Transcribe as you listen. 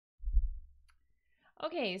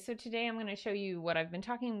Okay, so today I'm going to show you what I've been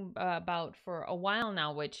talking about for a while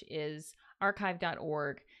now, which is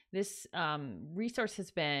archive.org. This resource has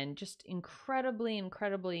been just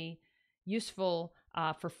incredibly useful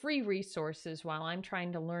for free resources while I'm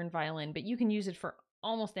trying to learn violin, but you can use it for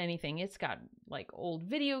almost anything. It's got like old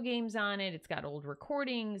video games on it, it's got old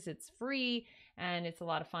recordings, it's free, and it's a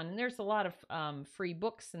lot of fun. And there's a lot of free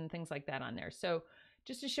books and things like that on there. So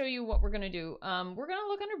just to show you what we're going to do, we're going to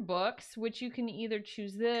look under books, which you can either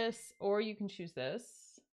choose this or you can choose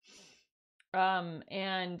this.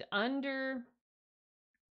 And under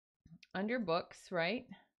books, right?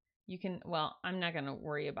 You can, well, I'm not going to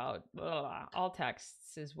worry about all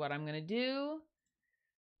texts is what I'm going to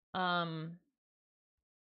do.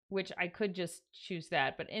 Which I could just choose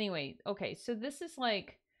that. But anyway, okay, so this is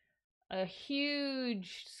like a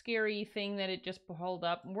huge scary thing that it just pulled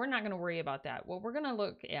up. We're not going to worry about that. What we're going to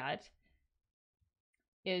look at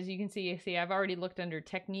is, you can see I've already looked under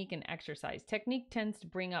technique and exercise. Technique tends to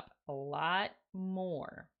bring up a lot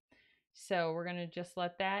more. So we're going to just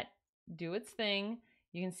let that do its thing.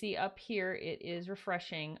 You can see up here it is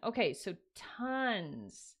refreshing. Okay, so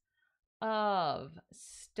tons of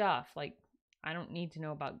stuff. Like, I don't need to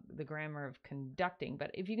know about the grammar of conducting,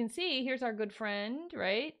 but if you can see, here's our good friend,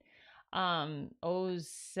 right?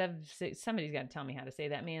 Somebody's got to tell me how to say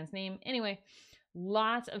that man's name. Anyway,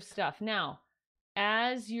 lots of stuff. Now,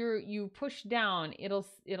 as you push down, it'll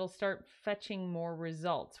start fetching more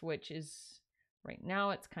results, which is right now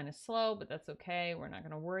it's kind of slow, but that's okay. We're not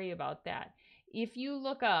going to worry about that. If you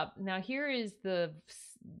look up, now here is the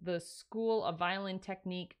School of Violin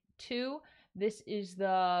Technique 2. This is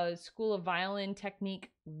the School of Violin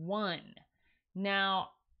Technique 1. Now,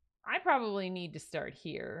 I probably need to start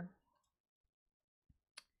here.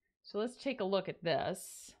 So let's take a look at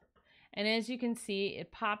this. And as you can see,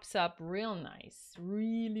 it pops up real nice.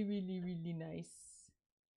 Really nice.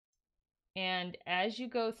 And as you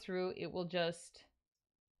go through, it will just...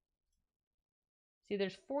 See,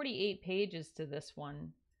 there's 48 pages to this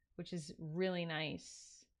one, which is really nice.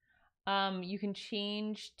 You can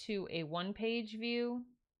change to a one-page view,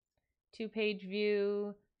 two-page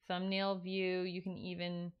view, thumbnail view. You can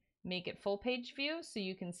even make it full-page view so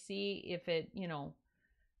you can see if it,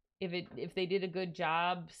 if they did a good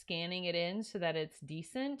job scanning it in so that it's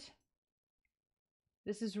decent.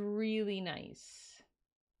 This is really nice.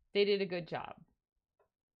 They did a good job.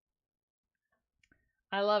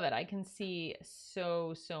 I love it. I can see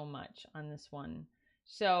so much on this one.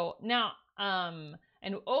 So now,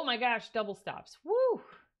 and oh my gosh, double stops. Woo!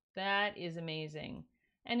 That is amazing.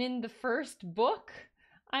 And in the first book,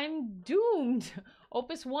 I'm doomed.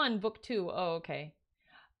 Opus 1, book 2. Oh, okay.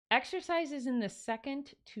 Exercises in the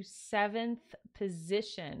 2nd to 7th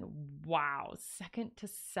position. Wow, 2nd to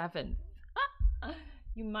 7th.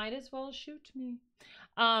 You might as well shoot me.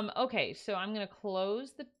 Okay, so I'm going to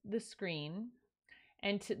close the screen.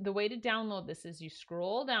 And the way to download this is you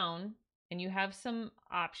scroll down and you have some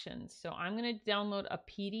options. So I'm going to download a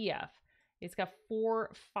PDF. It's got 4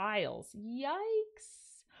 files.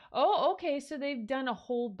 Yikes. Oh, okay, so they've done a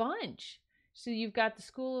whole bunch. So you've got the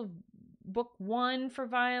School of Book 1 for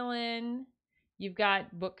violin. You've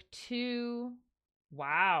got Book 2.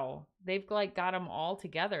 Wow. They've like got them all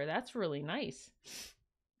together. That's really nice.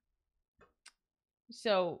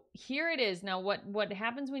 So here it is. Now what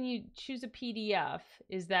happens when you choose a PDF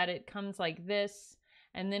is that it comes like this,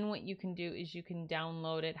 and then what you can do is you can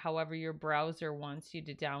download it however your browser wants you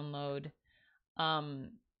to download.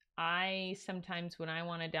 I sometimes, when I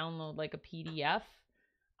want to download like a PDF,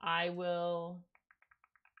 I will,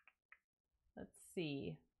 let's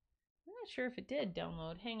see. I'm not sure if it did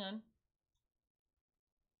download. Hang on.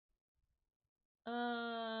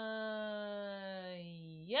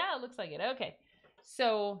 Yeah, it looks like it. Okay.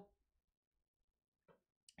 So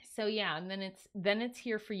yeah, and then it's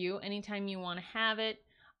here for you anytime you want to have it.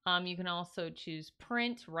 You can also choose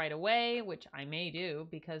print right away, which I may do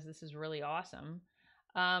because this is really awesome.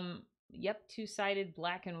 Yep, 2-sided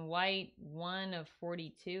black and white, 1 of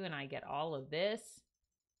 42, and I get all of this.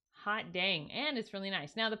 Hot dang, and it's really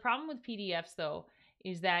nice. Now the problem with PDFs though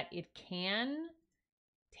is that it can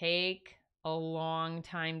take a long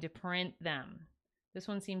time to print them. This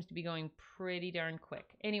one seems to be going pretty darn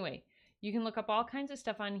quick. Anyway, you can look up all kinds of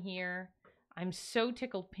stuff on here. I'm so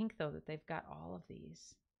tickled pink, though, that they've got all of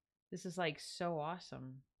these. This is, like, so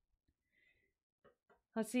awesome.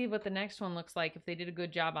 Let's see what the next one looks like, if they did a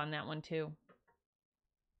good job on that one, too.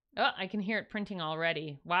 Oh, I can hear it printing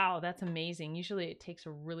already. Wow, that's amazing. Usually it takes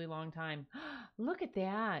a really long time. Look at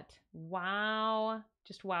that. Wow.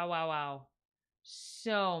 Just wow.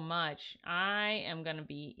 So much. I am going to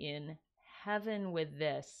be in heaven with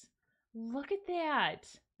this. Look at that.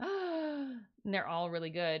 And they're all really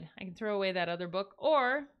good. I can throw away that other book,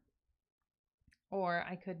 or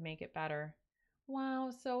I could make it better.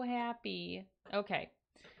 Wow, so happy. Okay.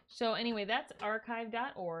 So anyway, that's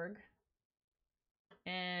archive.org.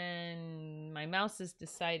 And my mouse has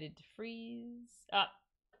decided to freeze up.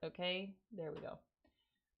 Okay, there we go.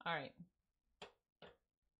 All right.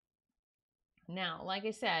 Now, like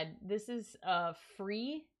I said, this is a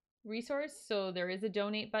free resource, so there is a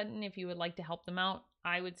donate button if you would like to help them out.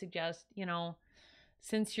 I would suggest,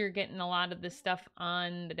 since you're getting a lot of this stuff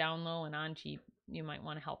on the down low and on cheap, you might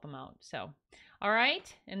want to help them out. So, all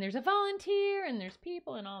right. And there's a volunteer and there's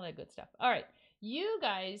people and all that good stuff. All right. You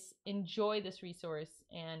guys enjoy this resource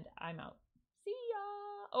and I'm out. See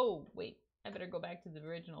ya. Oh, wait. I better go back to the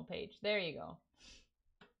original page. There you go.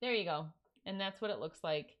 There you go. And that's what it looks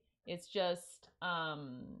like. It's just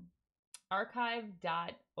archive.org.